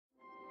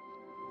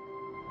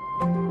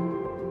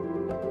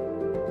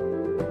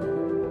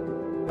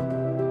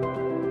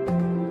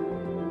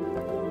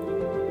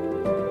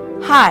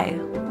Hi,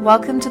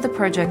 welcome to the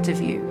Project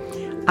of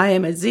You. I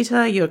am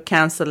Azita, your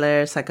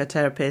counselor,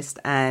 psychotherapist,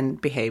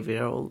 and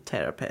behavioral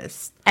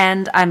therapist.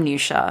 And I'm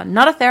Nusha,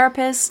 not a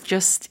therapist,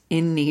 just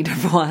in need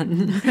of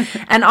one.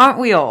 And aren't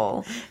we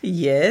all?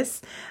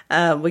 Yes,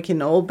 we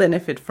can all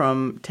benefit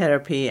from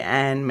therapy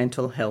and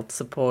mental health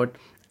support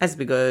as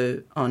we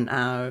go on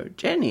our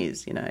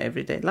journeys,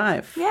 everyday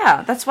life.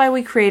 Yeah, that's why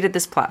we created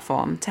this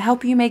platform, to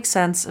help you make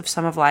sense of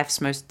some of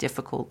life's most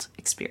difficult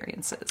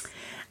experiences.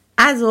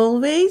 As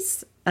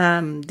always,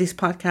 this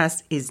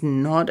podcast is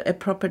not a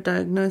proper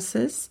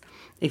diagnosis.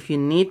 If you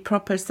need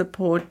proper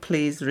support,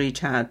 please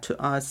reach out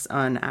to us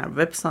on our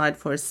website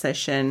for a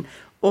session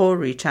or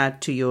reach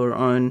out to your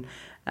own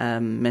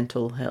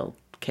mental health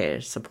care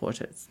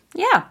supporters.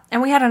 Yeah,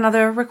 and we had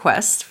another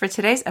request for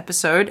today's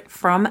episode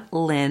from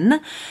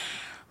Lynn.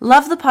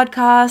 Love the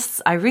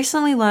podcasts. I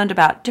recently learned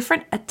about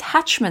different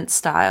attachment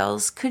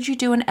styles. Could you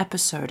do an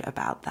episode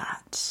about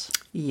that?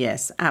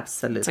 Yes,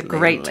 absolutely. It's a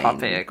great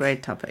topic.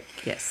 Great topic,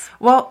 yes.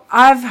 Well,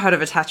 I've heard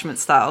of attachment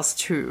styles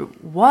too.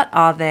 What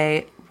are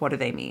they? What do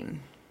they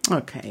mean?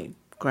 Okay,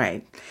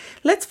 great.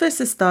 Let's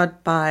first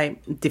start by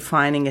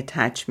defining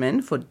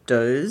attachment for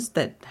those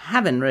that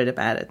haven't read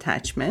about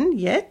attachment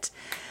yet.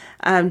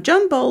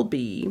 John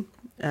Bowlby,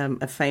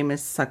 a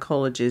famous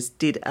psychologist,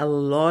 did a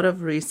lot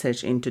of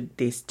research into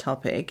this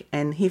topic,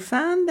 and he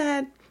found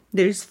that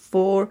there's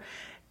 4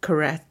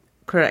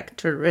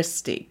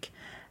 characteristics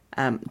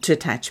to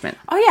attachment.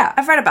 Oh yeah,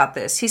 I've read about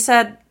this. He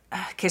said,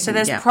 okay, so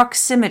there's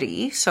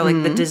proximity, so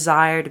like the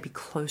desire to be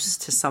close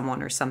to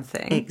someone or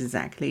something.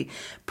 Exactly.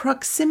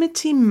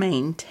 Proximity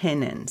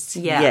maintenance.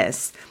 Yeah.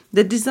 Yes.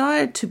 The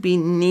desire to be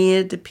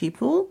near the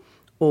people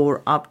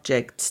or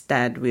objects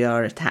that we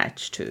are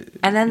attached to.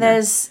 And then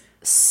there's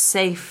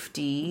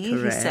safety,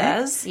 Correct. he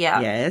says.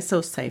 Yeah. Yes,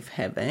 so safe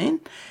haven.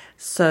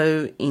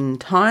 So in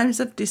times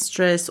of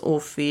distress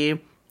or fear,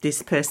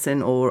 this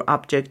person or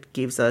object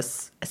gives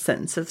us a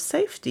sense of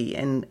safety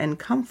and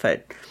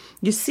comfort.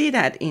 You see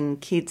that in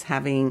kids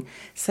having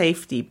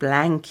safety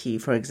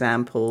blankie, for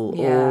example,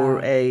 or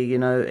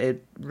a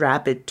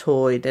rabbit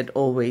toy that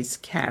always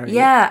carry.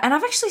 Yeah, and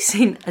I've actually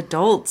seen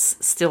adults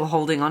still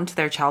holding on to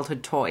their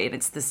childhood toy, and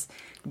it's this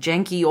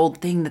janky old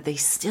thing that they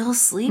still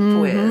sleep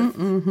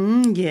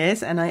with.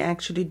 Yes, and I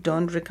actually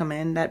don't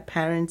recommend that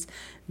parents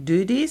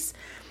do this.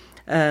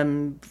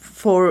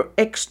 For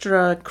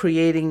extra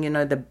creating,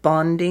 the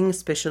bonding,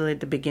 especially at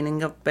the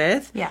beginning of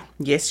birth. Yeah.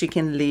 Yes, you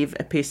can leave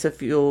a piece of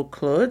your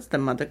clothes, the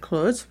mother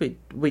clothes,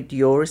 with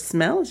your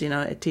smells,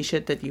 a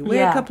t-shirt that you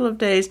wear a couple of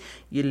days,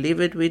 you leave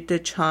it with the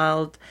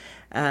child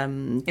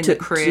in the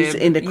crib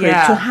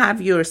to have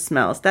your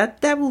smells.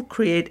 That will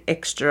create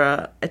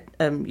extra,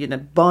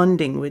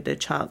 bonding with the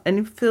child. And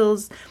it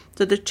feels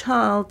so the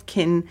child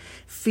can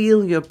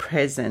feel your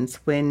presence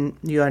when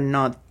you are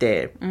not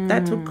there.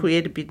 That will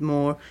create a bit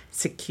more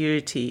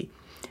security.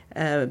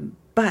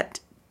 But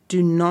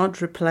do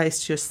not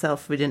replace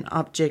yourself with an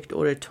object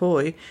or a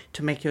toy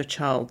to make your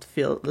child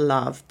feel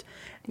loved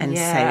and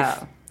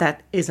safe.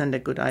 That isn't a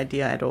good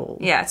idea at all.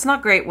 Yeah, it's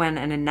not great when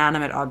an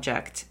inanimate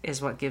object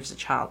is what gives a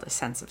child a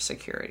sense of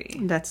security.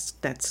 That's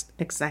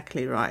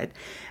exactly right.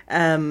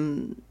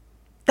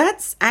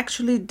 That's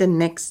actually the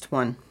next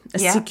one, a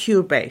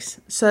secure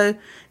base. So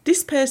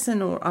this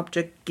person or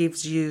object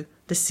gives you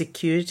the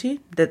security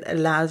that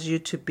allows you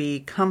to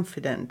be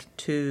confident,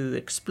 to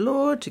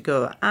explore, to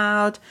go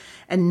out,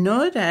 and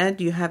know that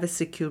you have a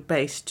secure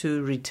base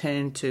to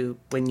return to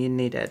when you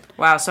need it.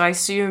 Wow, so I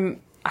assume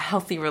a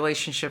healthy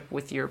relationship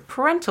with your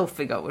parental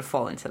figure would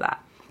fall into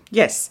that.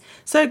 Yes.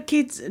 So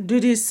kids do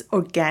this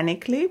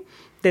organically.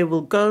 They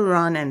will go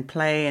run and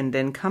play and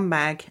then come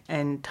back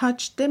and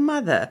touch their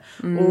mother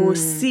or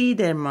see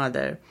their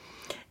mother.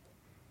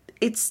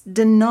 It's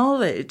the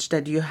knowledge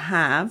that you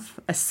have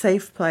a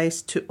safe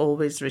place to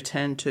always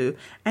return to.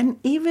 And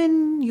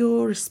even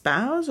your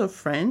spouse or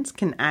friends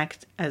can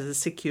act as a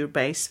secure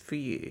base for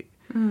you.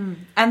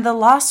 And the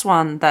last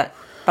one that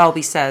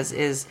Bowlby says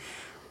is,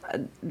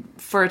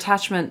 for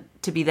attachment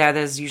to be there,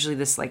 there's usually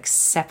this like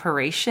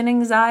separation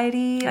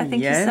anxiety, I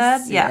think he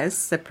said. Yes,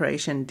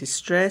 separation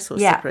distress or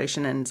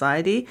separation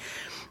anxiety.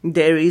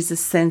 There is a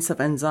sense of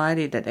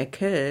anxiety that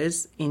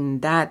occurs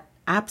in that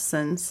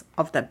absence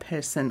of that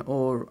person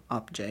or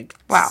object.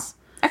 Wow.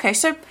 Okay,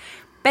 so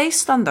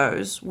based on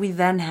those, we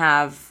then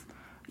have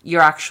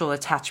your actual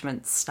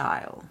attachment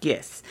style.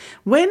 Yes.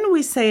 When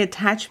we say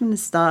attachment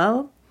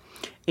style,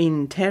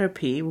 in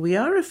therapy, we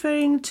are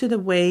referring to the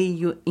way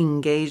you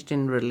engaged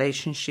in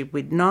relationship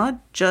with not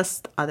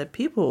just other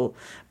people,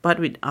 but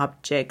with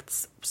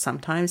objects,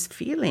 sometimes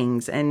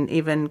feelings, and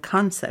even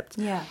concepts.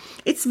 Yeah.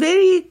 It's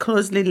very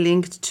closely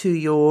linked to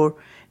your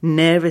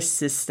nervous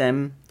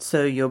system.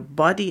 So your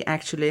body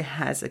actually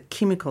has a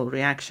chemical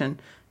reaction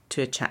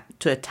to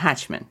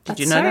attachment. Did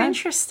you know that? That's so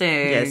interesting.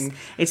 Yes,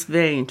 it's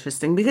very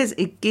interesting because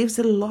it gives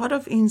a lot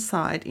of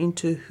insight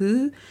into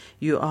who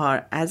you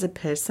are as a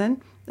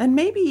person and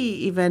maybe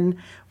even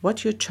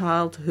what your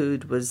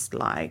childhood was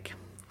like.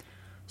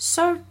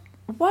 So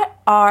what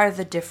are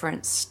the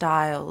different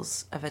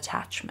styles of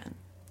attachment?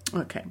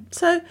 Okay,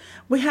 so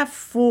we have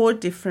 4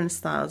 different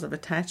styles of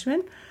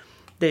attachment.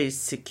 There is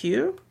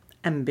secure,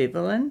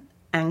 ambivalent,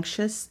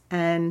 anxious,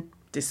 and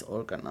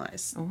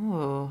disorganized.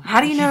 Oh,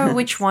 how do you know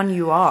which one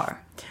you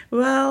are?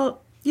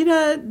 Well,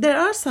 there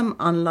are some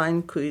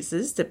online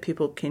quizzes that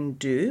people can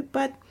do,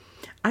 but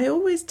I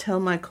always tell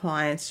my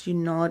clients you're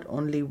not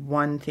only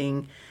one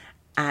thing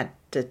at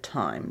a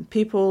time.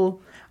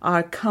 People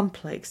are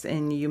complex,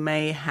 and you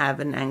may have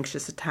an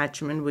anxious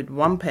attachment with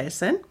one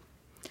person.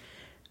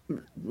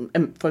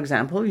 For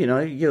example,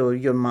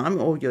 your mom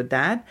or your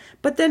dad,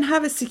 but then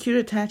have a secure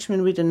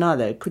attachment with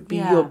another. It could be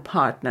your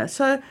partner.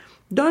 So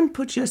don't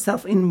put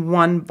yourself in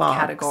one box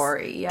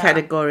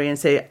category and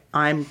say,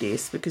 I'm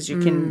this, because you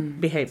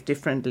can behave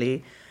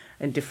differently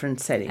in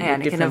different settings. Yeah,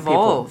 and it can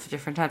evolve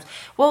different times.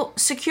 Well,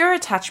 secure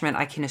attachment,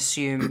 I can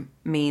assume,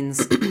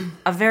 means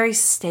a very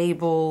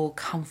stable,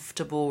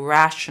 comfortable,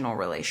 rational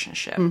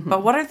relationship.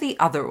 But what are the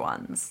other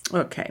ones?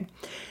 Okay.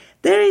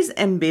 There is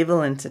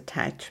ambivalent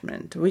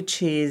attachment,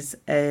 which is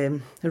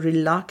a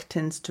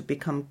reluctance to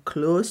become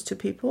close to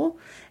people.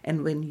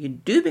 And when you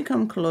do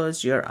become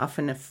close, you're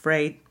often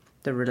afraid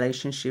the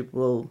relationship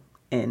will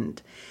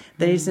end.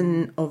 There is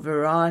an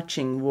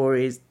overarching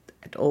worry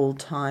at all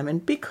time.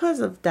 And because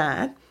of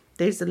that,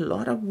 there's a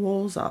lot of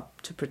walls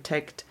up to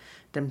protect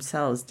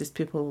themselves. These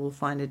people will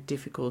find it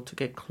difficult to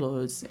get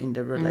close in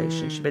the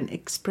relationship and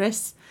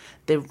express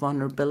their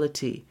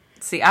vulnerability.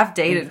 See, I've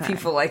dated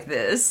people like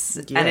this,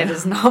 and it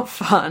is not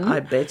fun.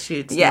 I bet you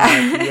it's not,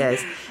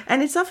 yes.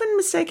 And it's often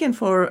mistaken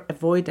for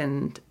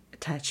avoidant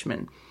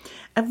attachment.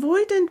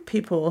 Avoidant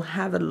people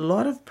have a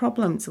lot of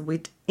problems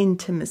with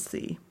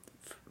intimacy,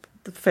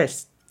 to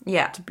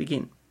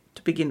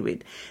begin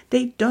with.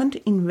 They don't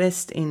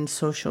invest in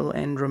social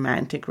and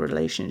romantic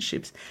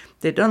relationships.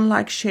 They don't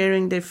like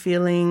sharing their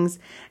feelings.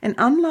 And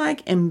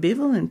unlike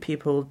ambivalent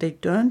people, they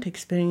don't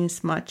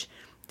experience much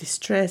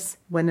distress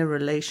when a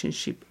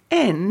relationship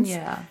ends.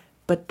 Yeah.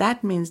 But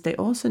that means they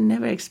also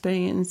never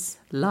experience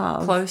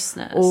love,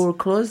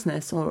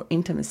 closeness or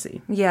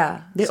intimacy.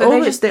 Yeah. They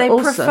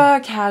prefer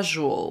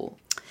casual.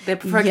 They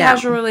prefer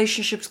casual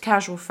relationships,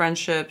 casual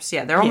friendships.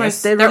 Yeah, their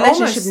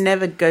relationship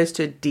never goes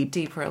to a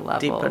deeper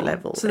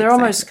level. So they're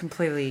exactly. almost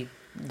completely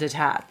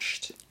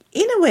detached.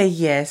 In a way,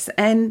 yes.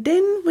 And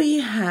then we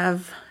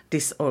have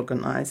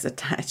disorganized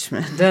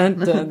attachment. Dun,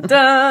 dun,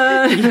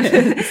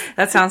 dun.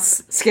 That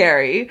sounds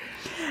scary.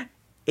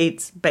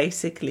 It's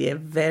basically a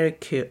very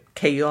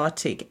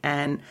chaotic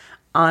and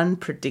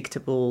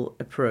unpredictable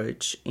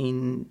approach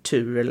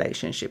into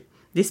relationship.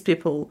 These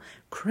people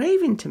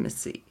crave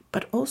intimacy,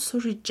 but also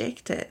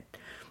reject it.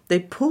 They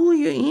pull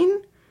you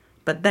in,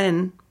 but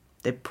then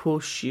they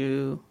push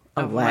you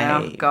away.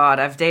 Oh, God,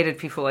 I've dated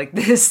people like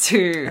this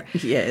too.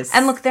 Yes.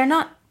 And look, they're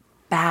not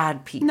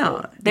bad people.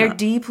 No. They're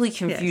deeply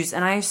confused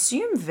and I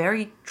assume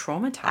very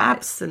traumatized.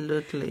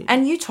 Absolutely.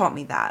 And you taught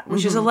me that,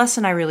 which is a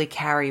lesson I really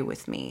carry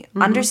with me.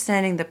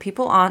 Understanding that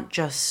people aren't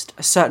just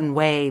a certain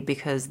way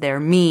because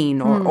they're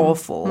mean or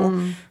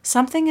awful.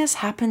 Something has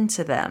happened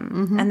to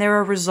them and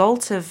they're a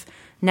result of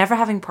never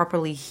having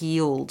properly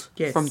healed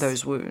from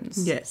those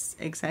wounds. Yes,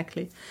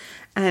 exactly.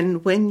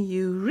 And when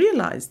you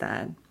realize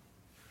that,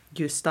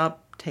 you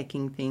stop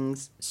taking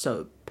things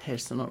so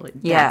personally.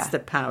 Yeah. That's the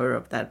power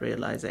of that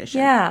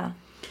realization. Yeah.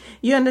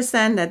 You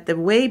understand that the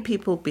way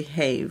people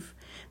behave,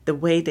 the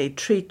way they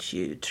treat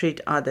you, treat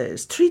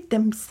others, treat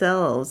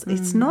themselves,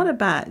 it's not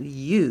about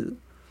you.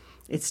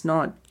 It's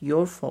not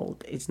your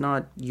fault. It's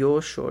not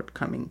your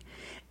shortcoming.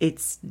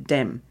 It's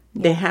them.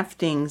 Yeah. They have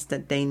things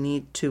that they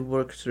need to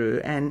work through,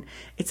 and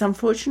it's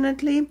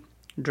unfortunately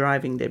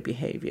driving their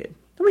behavior,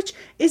 which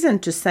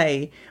isn't to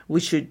say we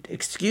should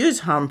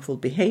excuse harmful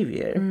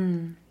behavior.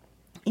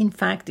 In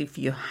fact, if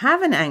you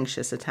have an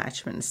anxious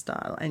attachment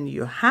style and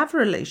you have a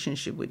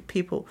relationship with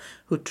people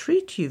who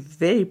treat you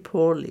very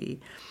poorly,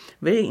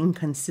 very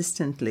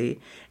inconsistently,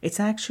 it's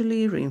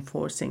actually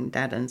reinforcing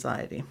that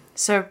anxiety.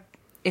 So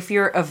if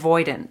you're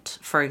avoidant,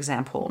 for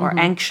example, or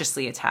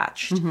anxiously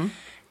attached,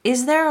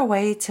 is there a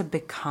way to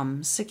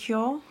become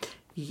secure?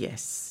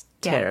 Yes.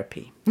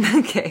 Therapy.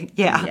 Okay.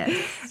 Yeah.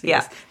 Yes.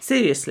 Yeah.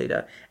 Seriously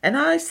though. And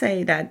I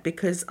say that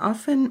because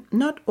often,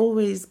 not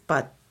always,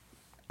 but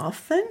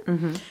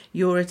often,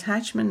 your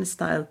attachment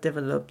style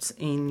develops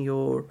in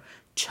your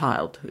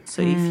childhood.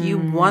 So if you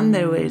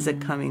wonder where is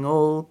it coming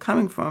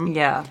from?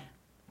 Yeah.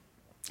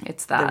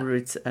 It's that. The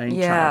roots are in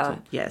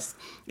childhood. Yes.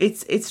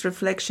 It's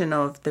reflection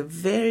of the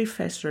very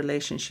first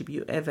relationship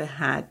you ever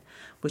had,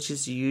 which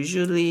is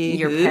usually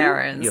your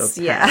parents.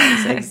 Your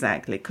parents,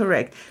 exactly.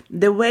 Correct.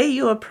 The way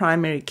your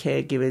primary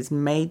caregivers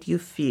made you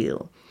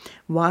feel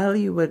while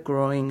you were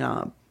growing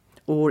up,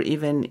 or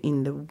even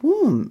in the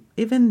womb,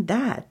 even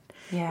that.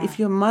 Yeah. If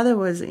your mother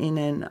was in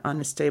an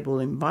unstable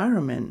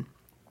environment,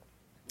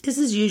 this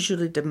is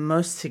usually the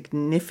most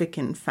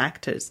significant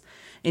factors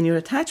in your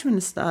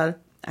attachment style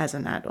as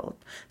an adult.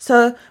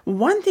 So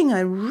one thing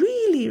I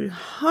really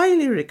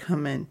highly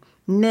recommend,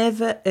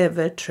 never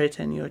ever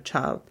threaten your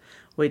child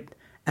with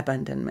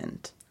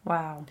abandonment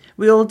Wow.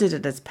 We all did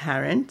it as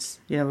parents.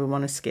 You know, we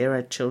want to scare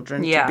our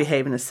children Yeah. to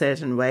behave in a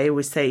certain way.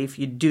 We say, if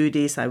you do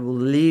this, I will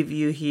leave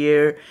you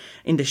here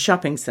in the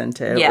shopping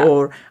center. Yeah.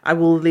 Or I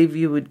will leave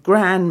you with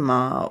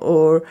grandma.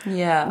 Or,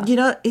 Yeah. you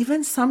know,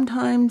 even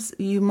sometimes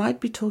you might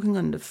be talking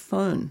on the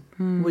phone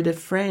with a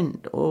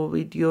friend or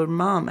with your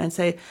mom and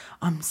say,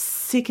 I'm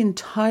sick and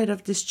tired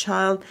of this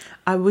child.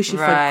 I wish if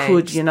I Right.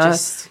 could, you know,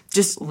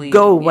 just leave,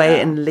 go away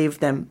yeah. and leave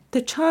them.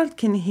 The child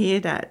can hear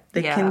that.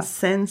 They Yeah. can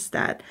sense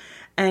that.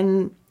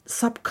 And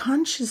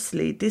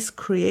subconsciously, this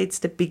creates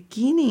the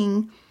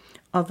beginning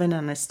of an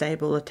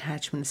unstable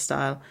attachment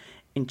style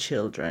in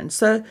children.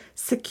 So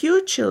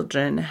secure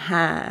children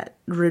had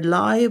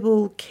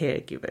reliable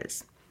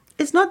caregivers.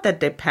 It's not that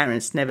their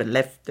parents never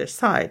left their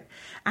side.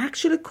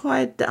 Actually,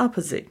 quite the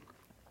opposite.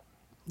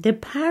 Their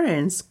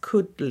parents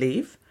could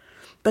leave,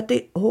 but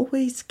they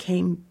always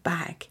came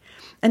back.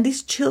 And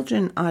these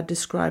children are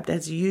described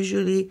as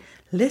usually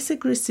less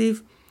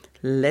aggressive,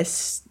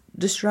 less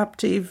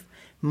disruptive,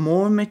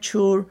 more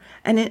mature,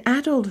 and in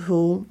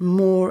adulthood,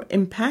 more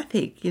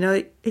empathic. You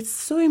know, it's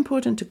so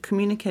important to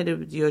communicate it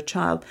with your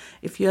child.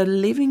 If you're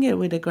living it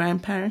with a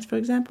grandparent, for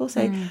example,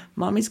 say,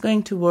 Mom is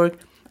going to work,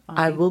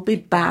 I will be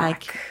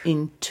back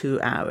in 2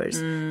 hours.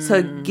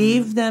 So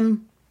give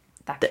them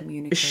That the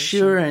communication.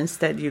 assurance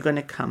that you're going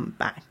to come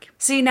back.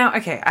 See, now,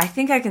 okay, I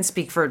think I can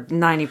speak for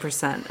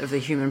 90% of the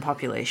human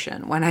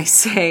population when I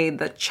say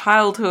that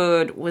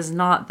childhood was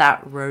not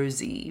that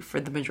rosy for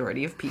the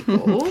majority of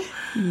people.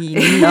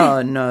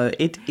 No,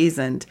 it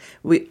isn't.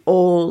 We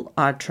all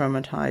are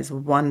traumatized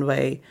one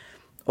way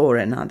or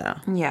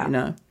another. Yeah. You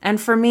know? And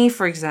for me,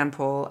 for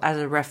example, as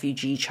a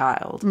refugee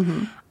child,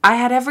 I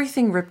had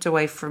everything ripped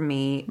away from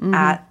me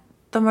at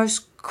the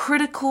most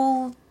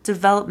critical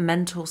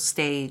developmental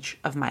stage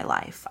of my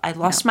life. I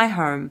lost my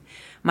home,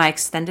 my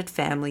extended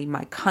family,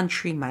 my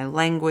country, my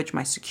language,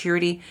 my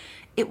security.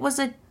 It was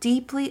a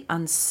deeply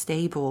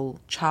unstable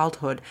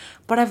childhood,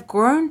 but I've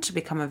grown to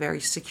become a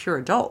very secure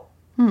adult.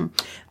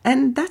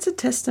 And that's a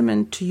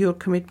testament to your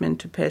commitment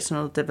to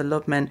personal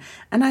development.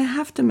 And I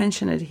have to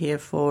mention it here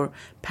for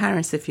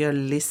parents if you're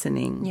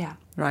listening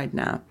right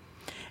now.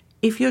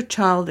 If your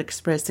child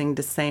expressing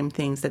the same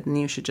things that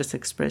Nusha just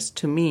expressed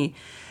to me,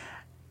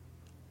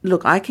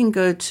 look, I can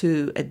go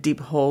to a deep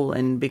hole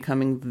and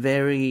becoming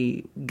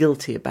very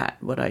guilty about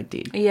what I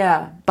did.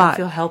 Yeah, But I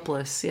feel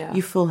helpless, yeah.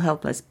 You feel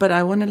helpless. But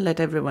I want to let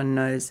everyone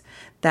know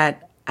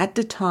that at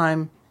the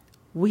time,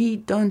 we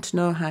don't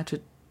know how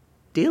to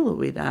deal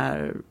with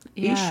our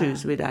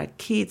issues, with our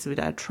kids, with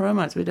our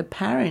traumas, with the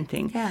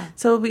parenting. Yeah.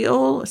 So we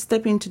all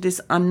step into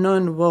this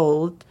unknown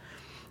world.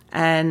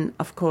 And,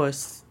 of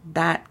course,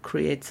 that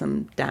creates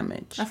some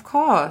damage. Of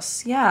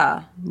course,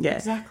 yeah. Yeah.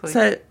 Exactly.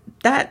 So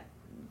that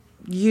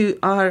you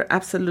are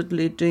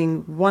absolutely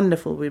doing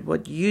wonderful with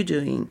what you're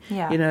doing.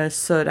 Yeah. You know,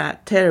 so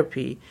that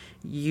therapy,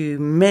 you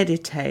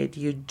meditate,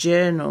 you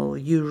journal,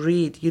 you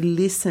read, you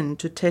listen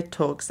to TED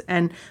Talks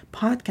and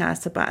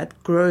podcasts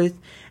about growth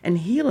and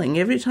healing.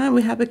 Every time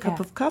we have a cup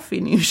of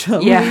coffee,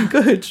 Nusha, Yeah. we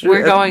go through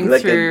We're going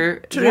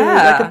through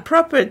like a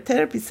proper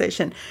therapy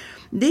session.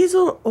 These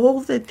are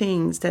all the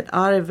things that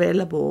are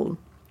available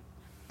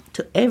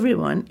to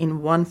everyone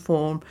in one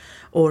form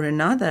or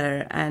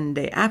another, and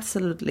they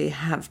absolutely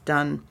have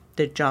done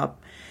their job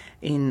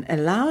in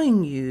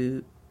allowing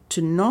you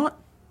to not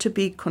to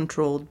be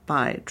controlled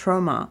by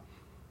trauma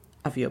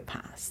of your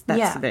past.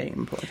 That's very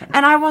important.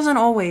 And I wasn't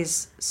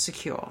always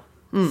secure.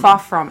 Far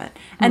from it.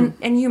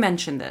 And you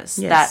mentioned this,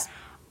 that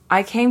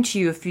I came to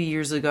you a few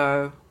years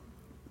ago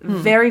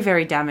very,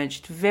 very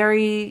damaged,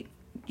 very,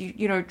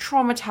 you know,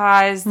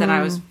 traumatized, and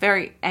I was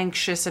very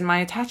anxious, and my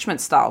attachment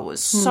style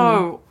was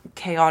so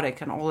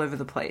chaotic and all over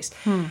the place.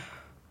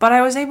 But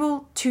I was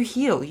able to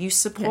heal. You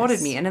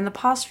supported me. And in the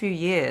past few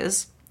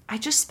years, I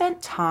just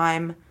spent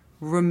time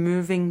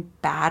removing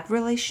bad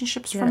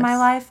relationships from my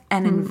life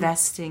and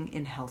investing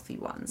in healthy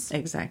ones.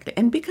 Exactly.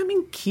 And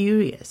becoming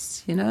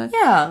curious, you know?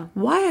 Yeah.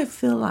 Why I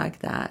feel like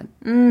that?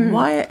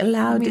 Why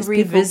allow these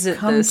people revisit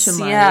come this, to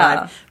my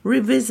yeah. life?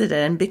 Revisit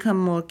it and become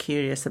more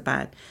curious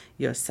about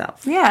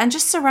yourself. Yeah, and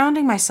just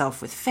surrounding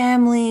myself with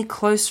family,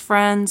 close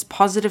friends,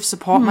 positive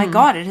support. My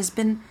God, it has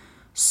been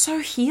so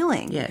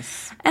healing.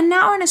 Yes. And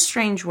now, in a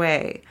strange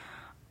way,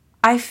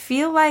 I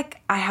feel like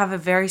I have a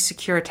very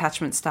secure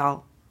attachment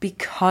style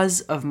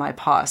because of my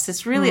past.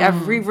 It's really,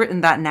 I've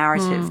rewritten that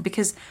narrative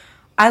because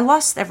I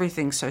lost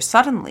everything so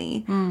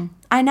suddenly.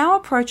 I now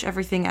approach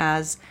everything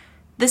as,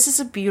 this is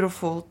a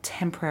beautiful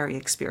temporary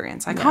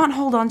experience. I can't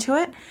hold on to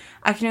it.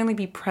 I can only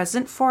be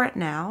present for it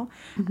now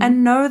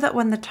and know that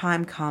when the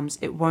time comes,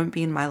 it won't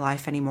be in my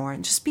life anymore,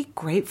 and just be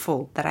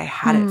grateful that I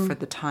had it for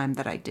the time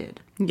that I did.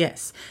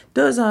 Yes.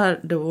 Those are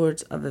the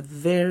words of a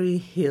very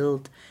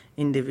healed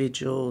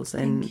individuals,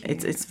 and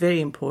it's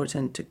very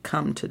important to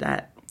come to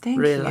that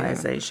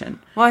realization.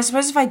 Well, I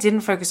suppose if I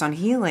didn't focus on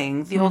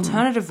healing, the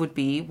alternative would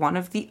be one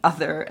of the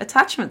other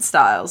attachment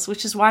styles,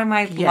 which is why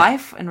my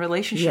life and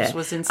relationships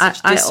was in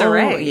such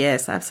disarray.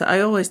 Yes, absolutely.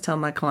 I always tell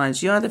my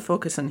clients, you either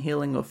focus on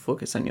healing or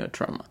focus on your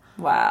trauma.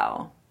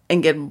 Wow.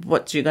 And get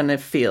what you're going to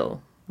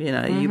feel,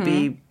 You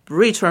be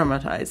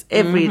re-traumatized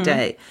every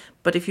day.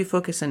 But if you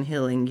focus on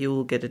healing, you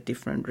will get a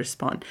different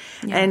response.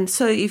 Yeah. And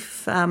so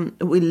if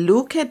we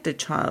look at the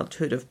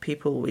childhood of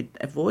people with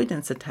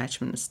avoidance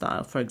attachment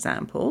style, for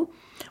example,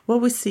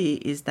 what we see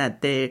is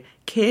that their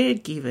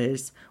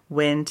caregivers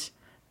went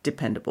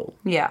dependable.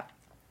 Yeah.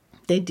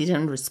 They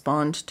didn't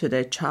respond to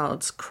their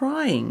child's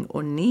crying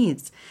or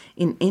needs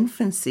in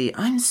infancy.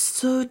 I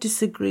so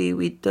disagree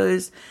with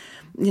those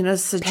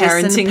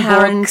suggesting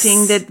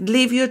parenting that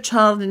leave your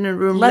child in a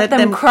room, let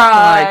them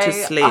cry to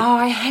sleep. Oh,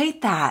 I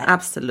hate that.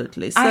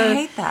 Absolutely. So I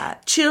hate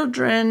that.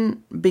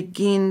 Children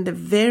begin the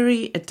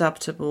very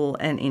adaptable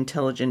and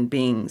intelligent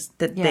beings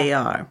that they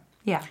are.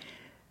 Yeah.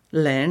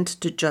 Learned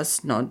to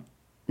just not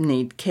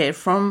need care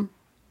from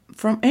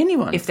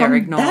anyone. If they're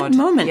ignored. That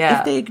moment,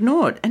 if they're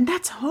ignored. And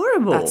that's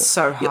horrible. That's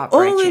so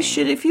heartbreaking. You always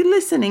should, if you're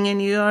listening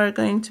and you are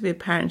going to be a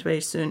parent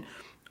very soon,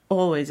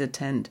 always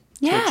attend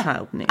to your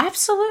child needs.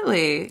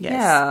 Absolutely. Yes,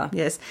 yeah.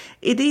 Yes.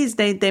 It is,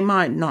 they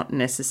might not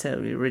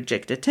necessarily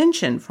reject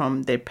attention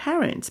from their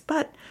parents,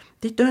 but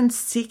they don't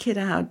seek it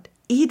out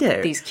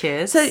either. These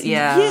kids. So,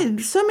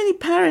 so many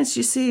parents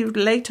you see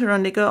later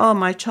on, they go, oh,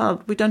 my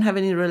child, we don't have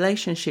any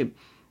relationship.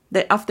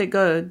 Off they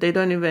go. They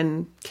don't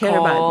even care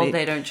about me.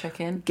 They don't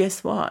check in.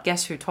 Guess what?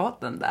 Guess who taught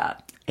them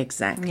that?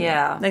 Exactly.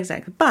 Yeah.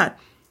 Exactly. But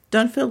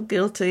don't feel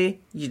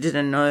guilty. You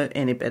didn't know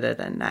any better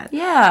than that.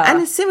 Yeah.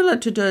 And it's similar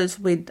to those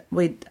with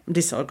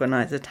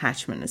disorganized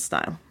attachment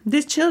style.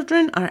 These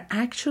children are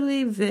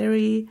actually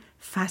very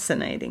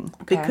fascinating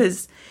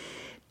because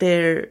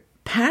their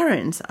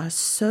parents are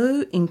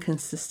so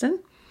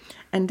inconsistent.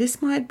 And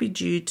this might be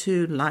due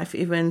to life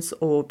events,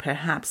 or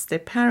perhaps their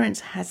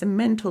parents has a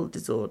mental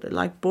disorder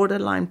like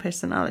borderline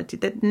personality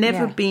that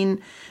never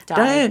been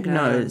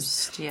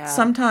diagnosed. Yeah.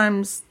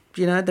 Sometimes,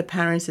 the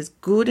parents is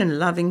good and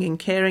loving and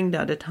caring.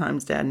 The other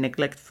times they are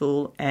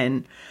neglectful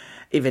and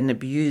even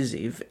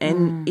abusive.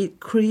 And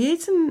it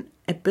creates an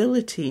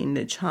ability in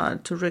the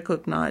child to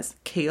recognize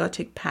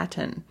chaotic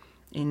pattern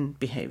in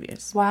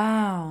behaviors.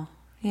 Wow.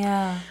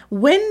 Yeah.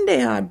 When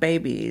they are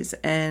babies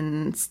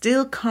and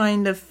still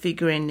kind of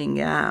figuring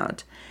it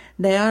out,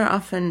 they are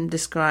often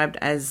described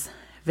as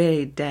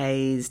very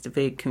dazed,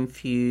 very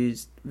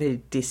confused,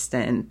 very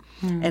distant.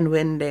 And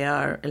when they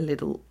are a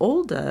little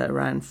older,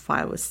 around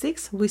 5 or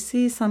 6, we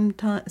see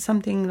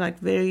something like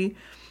very,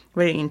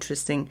 very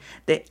interesting.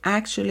 They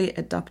actually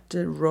adopt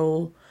the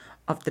role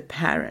of the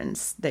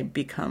parents. They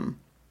become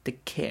the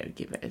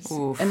caregivers.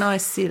 Oof. And I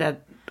see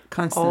that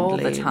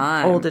constantly.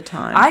 All the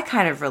time. I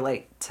kind of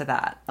relate to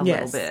that a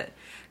little bit.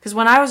 Because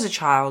when I was a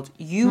child,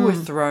 you were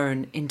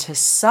thrown into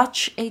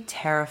such a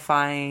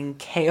terrifying,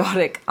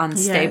 chaotic,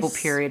 unstable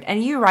period.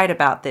 And you write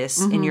about this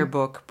in your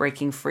book,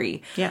 Breaking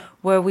Free,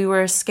 where we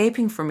were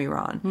escaping from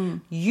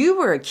Iran. You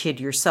were a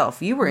kid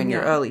yourself. You were in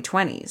your early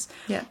 20s.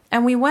 Yeah.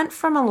 And we went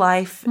from a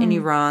life in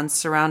Iran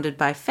surrounded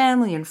by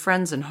family and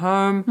friends and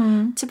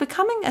home to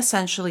becoming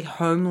essentially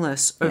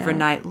homeless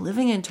overnight,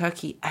 living in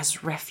Turkey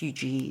as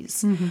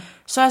refugees.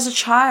 So as a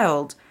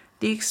child,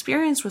 the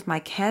experience with my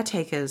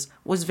caretakers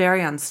was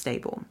very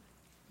unstable.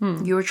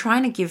 You were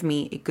trying to give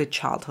me a good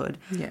childhood.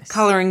 Yes.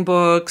 Coloring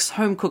books,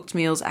 home-cooked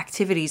meals,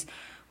 activities.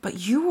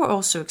 But you were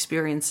also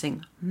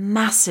experiencing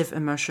massive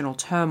emotional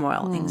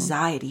turmoil,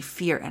 anxiety,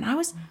 fear. And I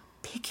was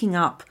picking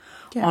up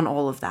on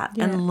all of that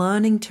and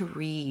learning to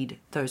read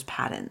those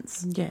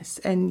patterns. Yes,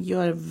 and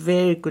you're a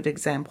very good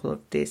example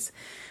of this,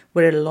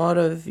 where a lot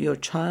of your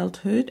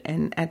childhood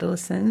and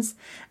adolescence,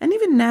 and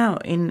even now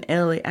in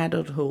early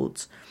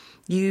adulthood,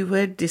 you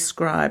were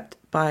described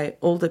by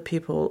older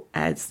people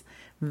as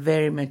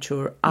very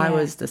mature. I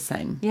was the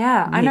same.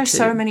 Yeah, I know too.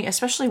 so many,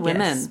 especially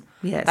women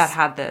that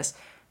had this.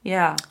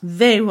 Yeah.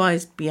 Very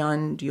wise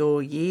beyond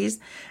your years.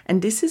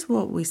 And this is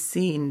what we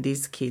see in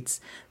these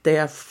kids. They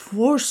are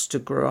forced to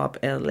grow up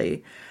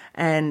early,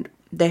 and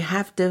they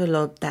have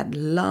developed that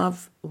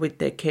love with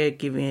their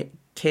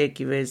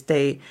caregivers.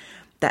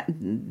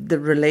 The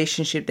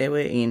relationship they were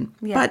in.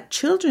 Yeah. But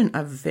children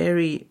are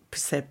very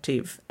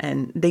perceptive,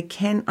 and they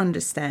can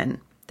understand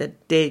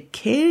that their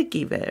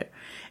caregiver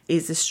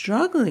is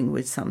struggling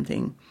with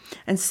something.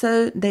 And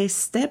so they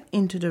step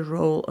into the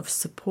role of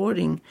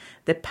supporting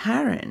the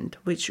parent,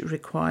 which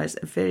requires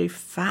a very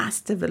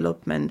fast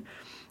development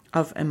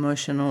of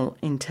emotional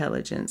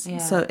intelligence. Yeah.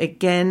 So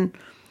again...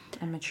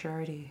 and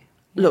maturity.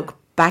 Yeah. Look,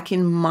 back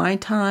in my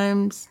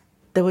times,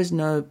 there was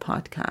no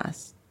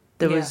podcast.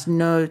 There was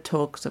no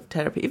talks of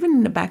therapy. Even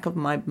in the back of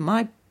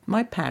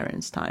my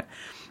parents' time,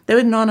 there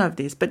was none of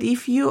this. But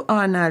if you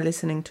are now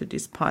listening to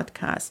this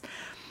podcast,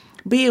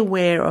 be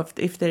aware of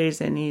if there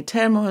is any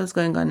turmoil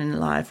going on in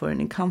life or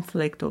any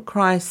conflict or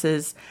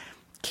crisis.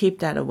 Keep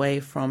that away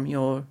from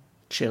your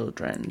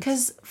children.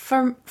 Because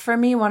for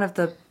me, one of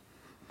the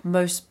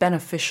most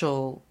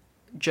beneficial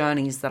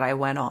journeys that I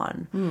went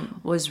on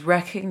was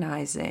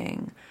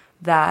recognizing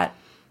that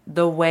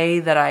the way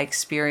that I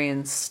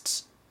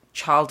experienced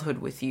childhood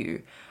with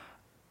you,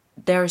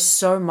 there is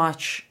so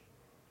much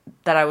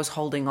that I was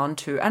holding on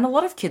to, and a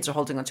lot of kids are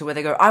holding on to, where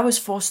they go, I was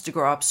forced to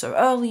grow up so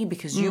early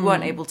because you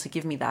weren't able to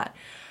give me that.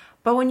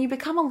 But when you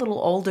become a little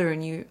older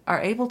and you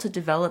are able to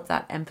develop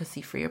that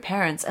empathy for your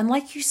parents, and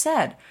like you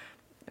said,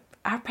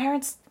 our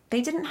parents,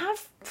 they didn't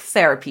have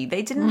therapy.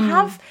 They didn't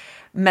have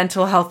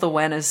mental health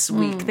awareness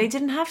week. They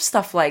didn't have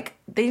stuff like,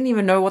 they didn't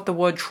even know what the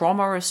word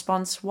trauma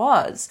response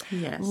was.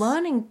 Yes.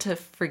 Learning to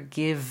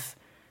forgive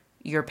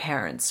your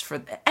parents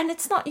and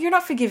it's not, you're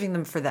not forgiving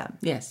them for them.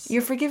 Yes.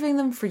 You're forgiving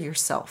them for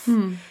yourself.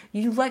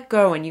 You let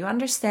go and you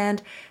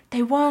understand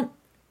they weren't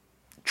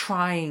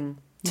trying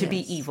to be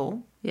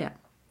evil. Yeah,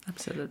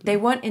 absolutely. They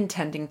weren't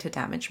intending to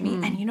damage me.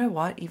 And you know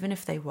what? Even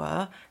if they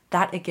were,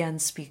 that again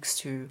speaks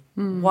to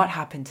what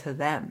happened to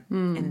them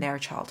in their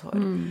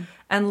childhood.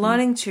 And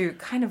learning to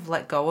kind of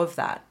let go of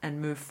that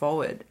and move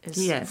forward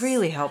is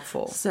really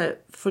helpful. So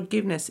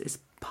forgiveness is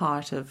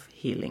part of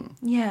healing.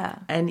 Yeah.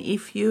 And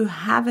if you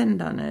haven't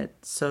done it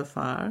so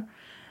far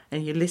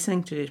and you're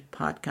listening to this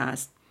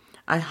podcast,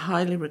 I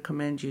highly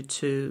recommend you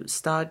to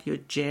start your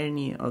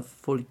journey of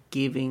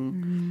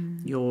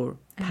forgiving your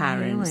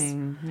parents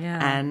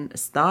and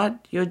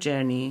start your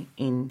journey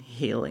in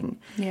healing.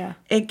 Yeah.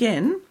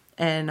 Again,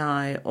 and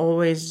I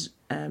always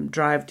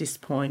drive this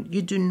point,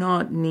 you do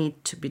not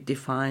need to be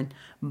defined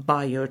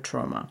by your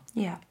trauma.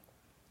 Yeah.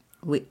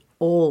 We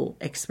all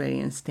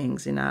experience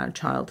things in our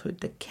childhood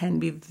that can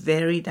be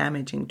very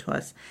damaging to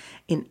us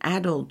in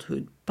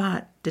adulthood.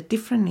 But the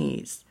difference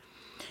is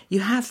you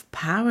have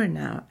power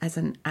now as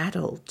an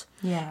adult.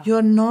 Yeah.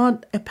 You're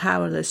not a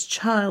powerless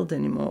child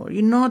anymore.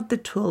 You're not the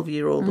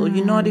 12-year-old or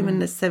you're not even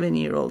the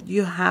 7-year-old.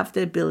 You have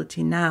the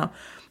ability now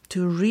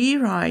to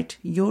rewrite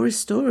your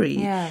story.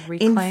 Yeah,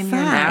 reclaim your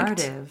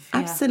narrative. Yeah.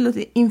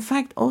 Absolutely. In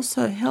fact,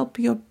 also help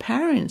your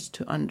parents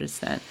to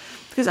understand.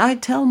 Because I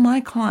tell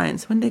my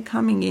clients when they're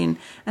coming in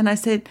and I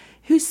said,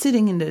 who's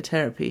sitting in the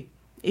therapy?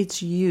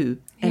 It's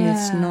you and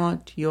it's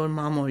not your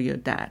mom or your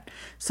dad.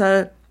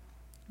 So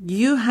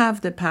you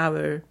have the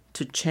power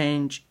to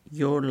change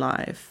your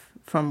life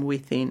from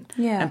within.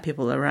 Yeah. And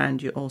people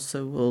around you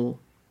also will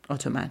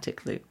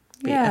automatically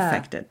be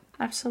affected.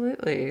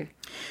 Absolutely.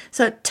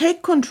 So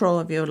take control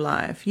of your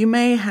life. You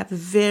may have a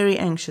very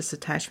anxious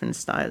attachment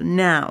style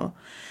now,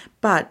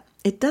 but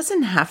it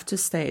doesn't have to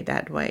stay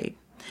that way.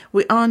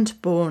 We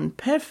aren't born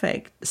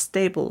perfect,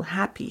 stable,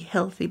 happy,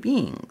 healthy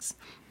beings.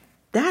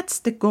 That's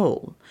the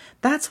goal.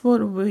 That's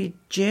what we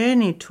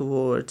journey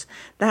towards.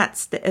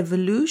 That's the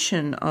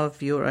evolution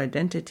of your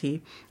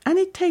identity. And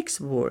it takes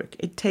work,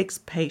 it takes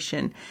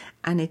patience,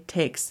 and it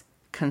takes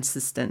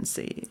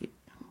consistency.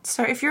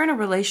 So if you're in a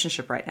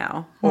relationship right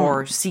now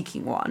or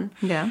seeking one,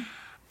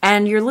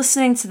 and you're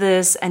listening to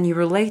this and you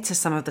relate to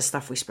some of the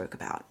stuff we spoke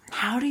about,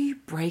 how do you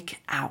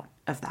break out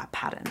of that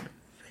pattern?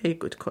 Very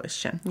good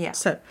question. Yeah.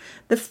 So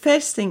the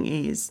first thing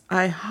is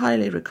I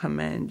highly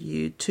recommend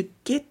you to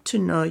get to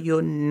know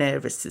your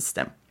nervous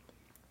system.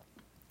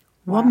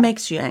 What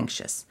makes you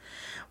anxious?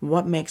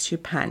 What makes you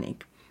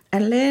panic?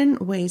 And learn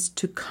ways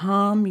to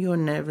calm your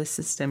nervous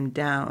system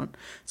down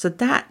so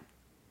that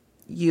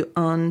you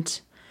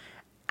aren't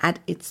at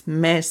its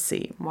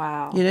mercy.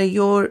 Wow. You know,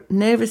 your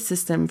nervous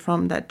system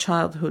from that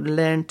childhood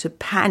learned to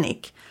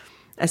panic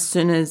as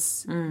soon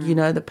as, you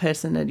know, the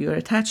person that you're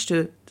attached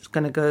to is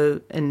going to go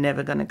and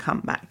never going to come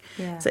back.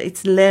 Yeah. So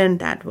it's learned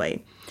that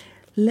way.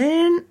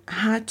 Learn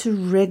how to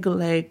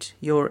regulate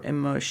your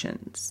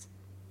emotions.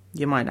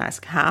 You might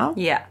ask how?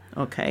 Yeah.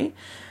 Okay.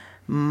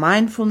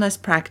 Mindfulness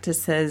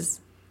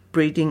practices,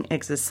 breathing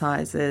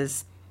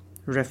exercises,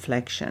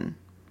 reflection.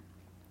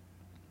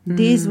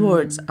 These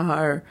words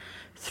are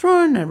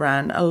thrown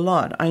around a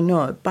lot, I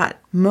know, but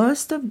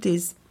most of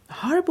these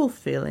horrible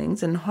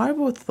feelings and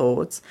horrible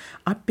thoughts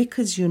are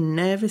because your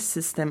nervous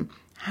system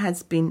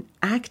has been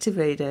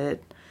activated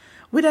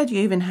without you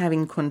even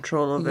having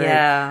control over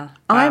it.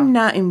 I'm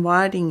now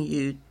inviting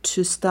you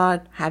to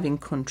start having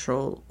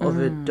control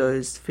over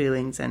those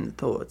feelings and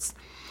thoughts.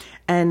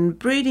 And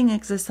breathing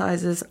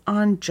exercises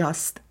aren't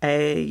just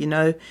a, you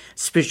know,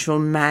 spiritual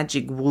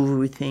magic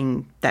woo-woo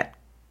thing that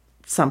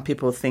some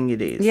people think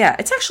it is. Yeah,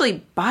 it's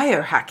actually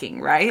biohacking,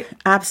 right?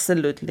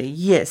 Absolutely,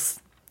 yes.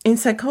 In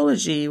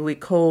psychology, we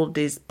call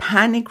these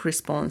panic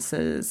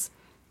responses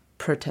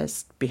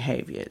protest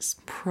behaviors.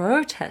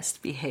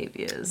 Protest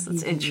behaviors.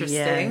 That's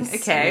interesting. Yes,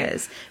 okay.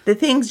 Yes. The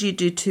things you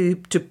do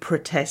to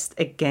protest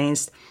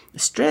against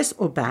stress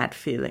or bad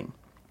feeling.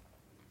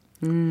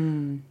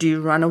 Do you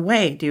run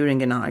away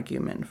during an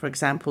argument, for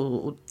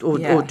example,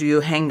 or do you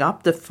hang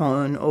up the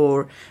phone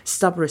or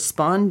stop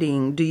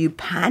responding? Do you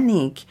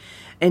panic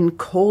and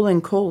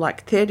call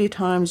like 30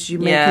 times you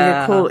making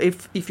a call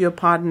if your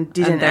partner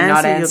didn't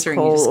answer your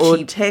call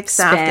or text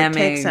after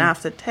text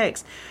after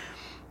text?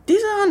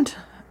 These aren't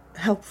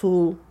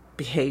helpful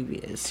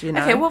behaviors, you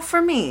know. Okay, well,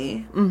 for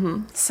me,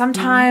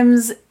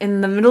 sometimes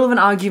in the middle of an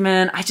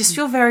argument, I just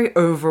feel very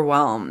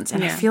overwhelmed.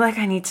 And I feel like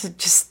I need to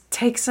just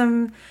take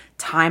some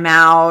time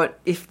out.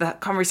 If the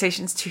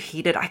conversation's too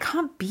heated, I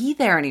can't be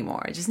there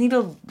anymore. I just need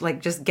to,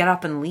 just get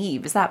up and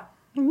leave. Is that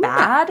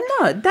bad?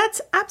 No,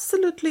 that's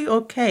absolutely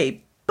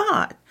okay.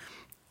 But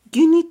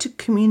you need to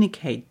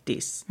communicate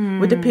this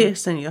with the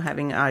person you're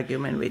having an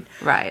argument with.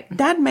 Right.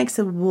 That makes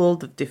a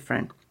world of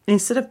difference.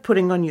 instead of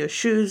putting on your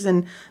shoes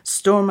and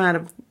storm out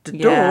of the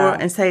Yeah.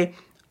 door and say,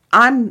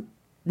 I'm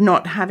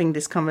not having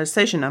this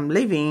conversation, I'm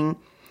leaving,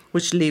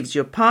 which leaves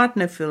your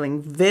partner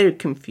feeling very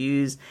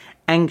confused,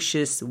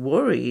 anxious,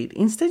 worried.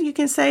 Instead, you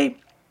can say,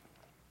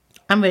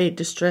 I'm very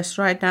distressed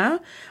right now.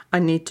 I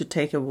need to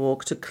take a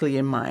walk to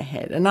clear my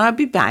head. And I'll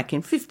be back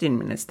in 15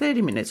 minutes,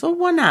 30 minutes, or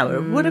 1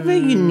 hour, whatever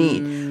you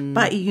need.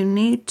 But you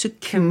need to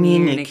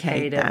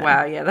communicate that.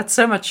 Wow, yeah, that's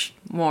so much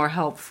more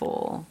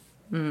helpful.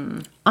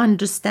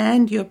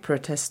 Understand your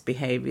protest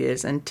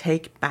behaviors and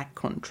take back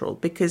control,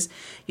 because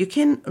you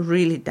can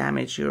really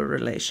damage your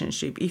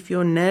relationship if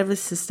your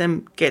nervous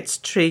system gets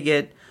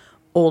triggered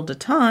all the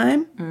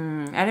time.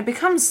 And it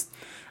becomes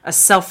a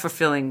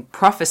self-fulfilling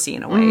prophecy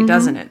in a way,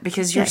 doesn't it?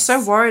 Because you're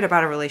so worried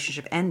about a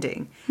relationship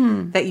ending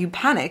that you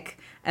panic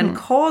and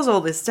cause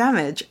all this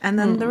damage, and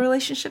then the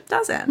relationship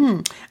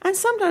doesn't. And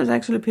sometimes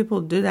actually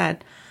people do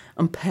that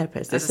on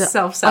purpose. As They a say,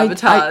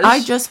 self-sabotage.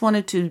 I just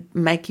wanted to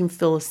make him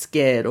feel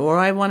scared, or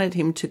I wanted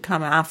him to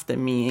come after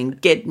me and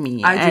get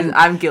me.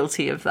 I'm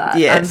guilty of that.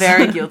 Yes. I'm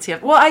very guilty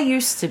of. Well, I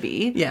used to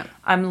be. Yeah.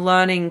 I'm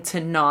learning to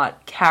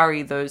not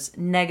carry those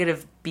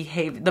negative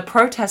behavior, the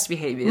protest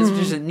behaviors, which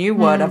is a new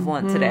word I've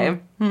learned today.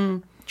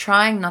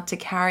 Trying not to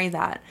carry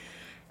that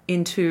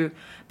into,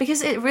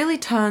 because it really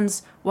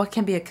turns what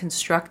can be a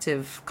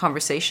constructive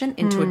conversation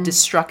into a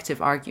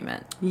destructive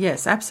argument.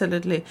 Yes,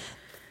 absolutely.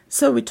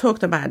 So we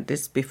talked about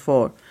this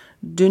before.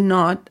 Do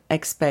not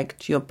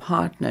expect your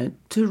partner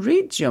to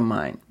read your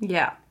mind.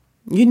 Yeah.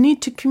 You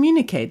need to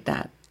communicate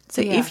that.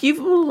 So Yeah. if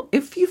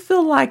you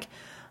feel like,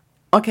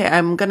 okay,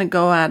 I'm going to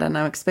go out and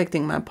I'm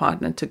expecting my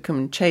partner to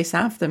come chase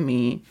after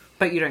me,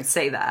 But you don't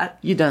say that.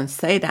 you don't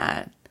say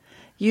that.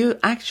 You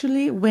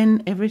actually,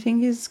 when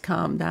everything is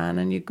calmed down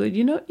and you're good,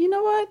 you know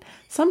what?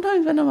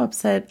 Sometimes when I'm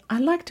upset, I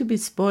like to be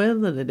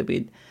spoiled a little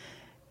bit.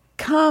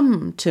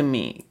 Come to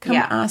me. Come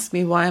Yeah. ask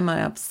me why am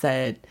I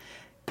upset,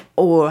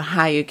 or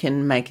how you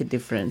can make a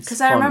difference.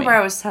 Because I remember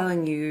I was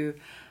telling you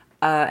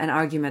an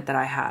argument that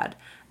I had,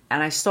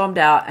 and I stormed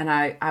out, and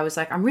I was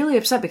like, I'm really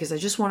upset because I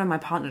just wanted my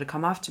partner to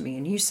come after me.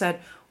 And you said,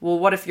 well,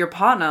 what if your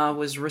partner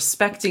was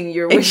respecting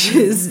your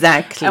wishes?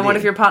 Exactly. And what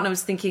if your partner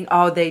was thinking,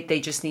 oh, they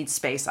just need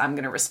space, I'm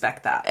going to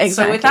respect that. Exactly.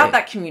 So without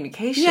that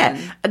communication... Yeah,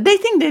 they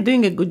think they're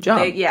doing a good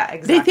job.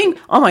 Exactly. They think,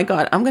 oh my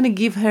God, I'm going to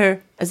give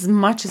her as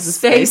much as the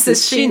Space space as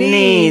as she she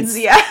needs. needs.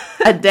 Yeah.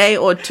 A day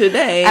or 2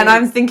 days. And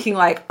I'm thinking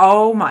like,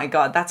 oh my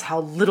God, that's how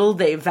little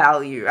they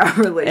value our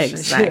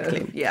relationship.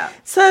 Exactly. Yeah.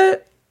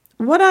 So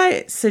what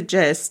I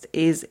suggest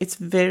is it's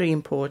very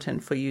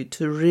important for you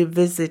to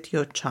revisit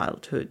your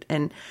childhood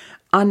and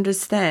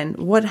understand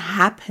what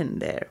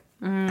happened there.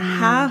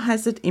 How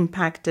has it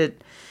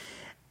impacted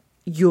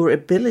your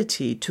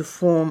ability to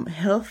form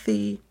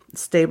healthy,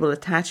 stable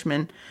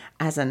attachment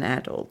as an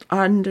adult?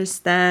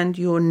 Understand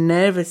your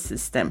nervous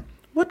system.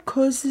 What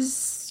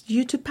causes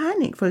you to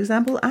panic? For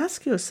example,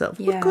 ask yourself,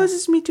 Yeah. what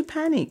causes me to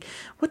panic?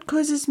 What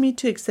causes me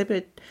to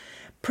exhibit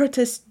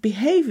protest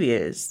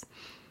behaviors?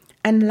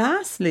 And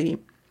lastly,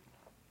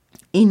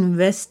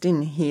 invest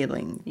in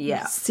healing.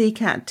 Yeah.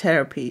 Seek out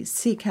therapy,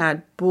 seek out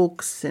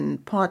books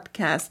and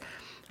podcasts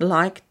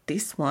like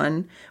this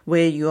one,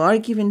 where you are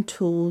given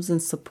tools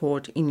and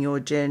support in your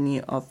journey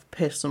of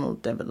personal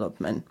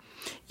development.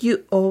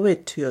 You owe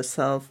it to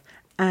yourself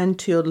and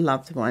to your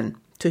loved one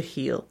to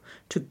heal,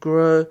 to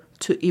grow,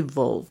 to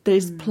evolve.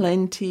 There's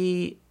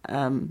plenty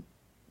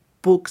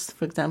books,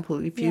 for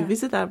example, if you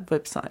visit our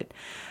website.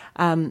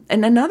 And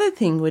another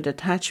thing with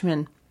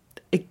attachment,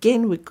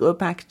 again, we go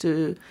back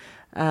to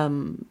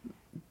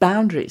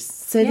boundaries,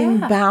 setting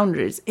Yeah.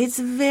 boundaries. It's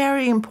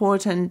very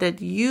important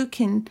that you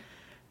can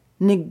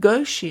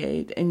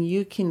negotiate and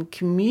you can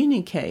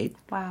communicate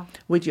Wow.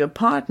 with your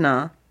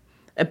partner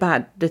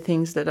about the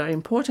things that are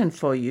important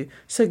for you.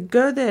 So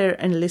go there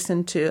and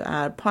listen to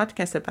our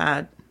podcast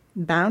about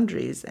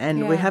boundaries,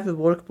 and we Yeah. have a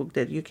workbook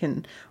that you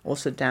can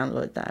also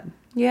download that.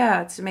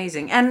 Yeah, it's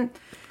amazing. And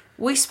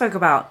we spoke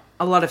about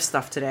a lot of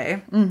stuff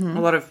today,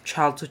 a lot of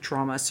childhood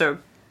trauma. So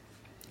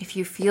if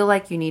you feel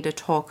like you need to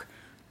talk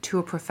to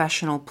a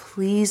professional,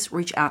 please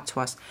reach out to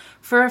us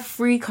for a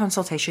free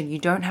consultation. You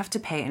don't have to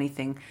pay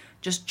anything.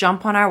 Just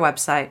jump on our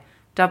website,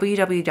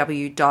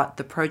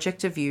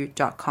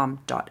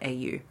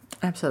 www.theprojectofyou.com.au.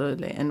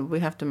 Absolutely. And we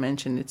have to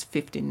mention it's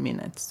 15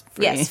 minutes.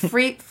 Free. Yes,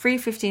 free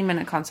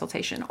 15-minute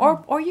consultation.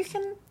 Or you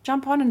can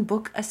jump on and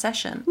book a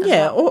session. as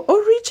Yeah, well. or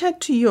reach out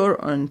to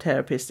your own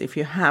therapist if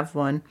you have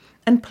one.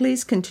 And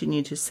please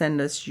continue to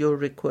send us your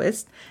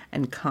requests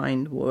and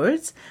kind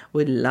words.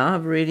 We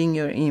love reading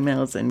your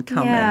emails and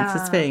comments. Yeah.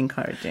 It's very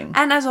encouraging.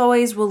 And as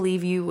always, we'll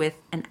leave you with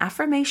an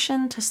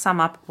affirmation to sum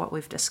up what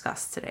we've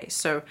discussed today.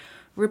 So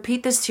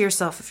repeat this to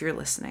yourself if you're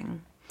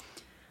listening.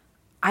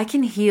 I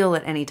can heal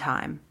at any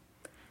time.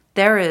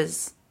 There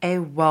is a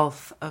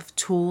wealth of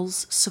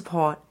tools,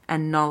 support,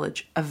 and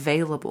knowledge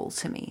available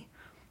to me.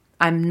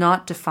 I'm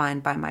not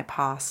defined by my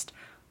past.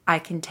 I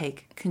can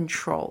take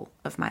control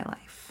of my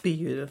life.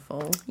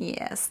 Beautiful.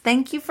 Yes.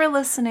 Thank you for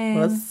listening.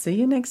 Well, see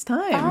you next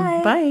time.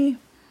 Bye. Bye.